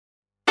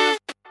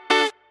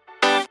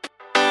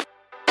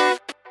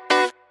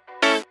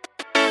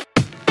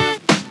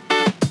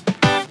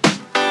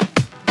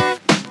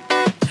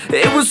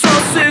It was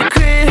all so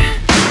clear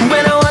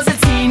when I was a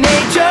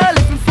teenager,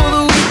 living for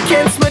the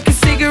weekend, smoking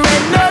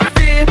cigarette, no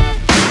fear.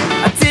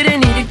 I didn't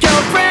need a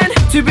girlfriend,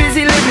 too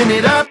busy living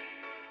it up.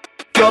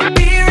 Got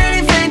beer and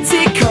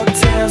invented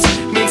cocktails,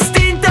 mixed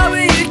in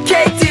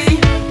WKD.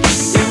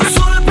 It was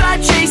all about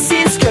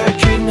chasing skirt,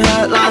 couldn't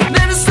hurt, life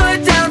never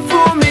slowed down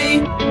for me.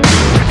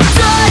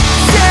 Don't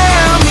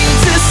tell me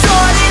to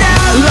sort it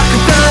out like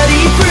I'm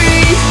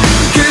 33,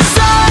 'cause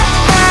I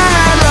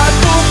had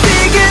life all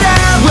figured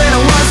out when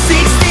I was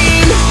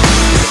 16.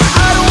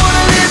 I don't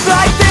wanna live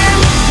like them,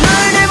 no,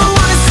 never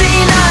wanna see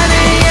 9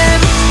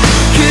 AM,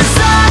 'cause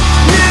I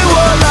knew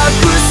what life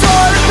was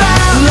all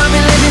about.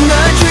 Loving living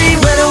the dream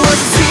when I was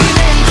a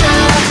teenager.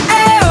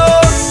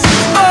 Oh,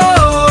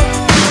 oh,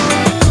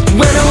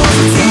 when I was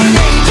a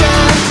teenager.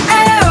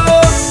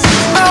 Oh,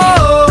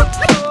 oh,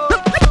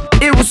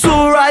 it was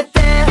all right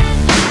there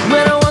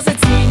when I was a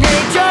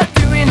teenager,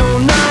 doing all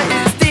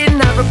nighters,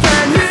 didn't have a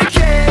plan, who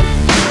cared?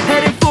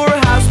 Heading for a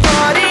house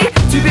party,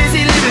 too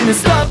busy living the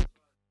stuff.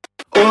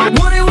 All I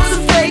wanted was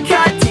a fake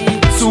ID,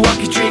 so I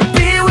could drink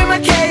beer with my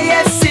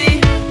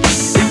KFC.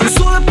 It was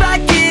all about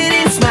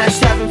getting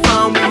smashed, having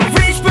fun. We were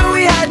rich but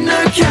we had no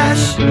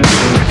cash.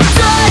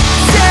 Don't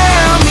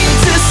tell me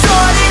to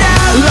sort it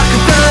out like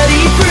I'm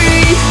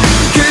 33,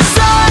 'cause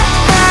I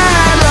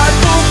had life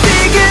all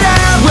figured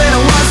out when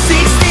I was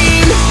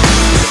 16.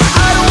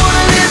 I don't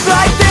wanna live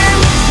like them,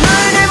 no,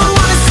 never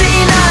wanna see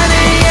 9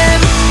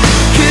 AM,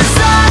 'cause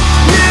I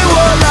knew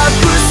what life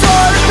was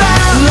all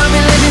about.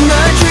 Loving living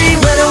the dream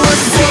when I was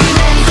a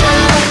teenager.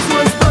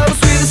 Once bubbles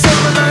through the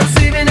summer nights,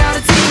 living out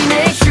a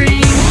teenage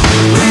dream.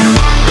 We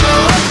won't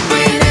grow up,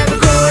 we never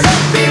grown up,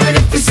 even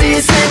if we see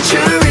a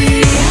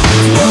century.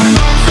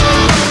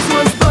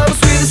 Once bubbles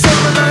through the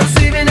summer nights,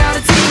 living out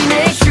a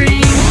teenage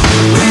dream.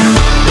 We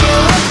won't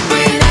grow up,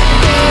 we never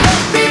grown up,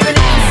 even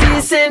if we see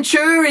a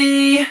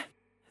century.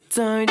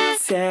 Don't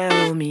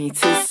tell me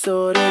to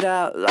sort it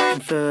out like I'm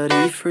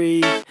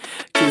 33,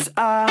 'cause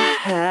I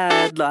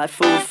had life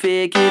all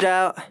figured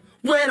out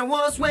when I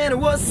was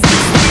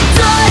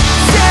 16.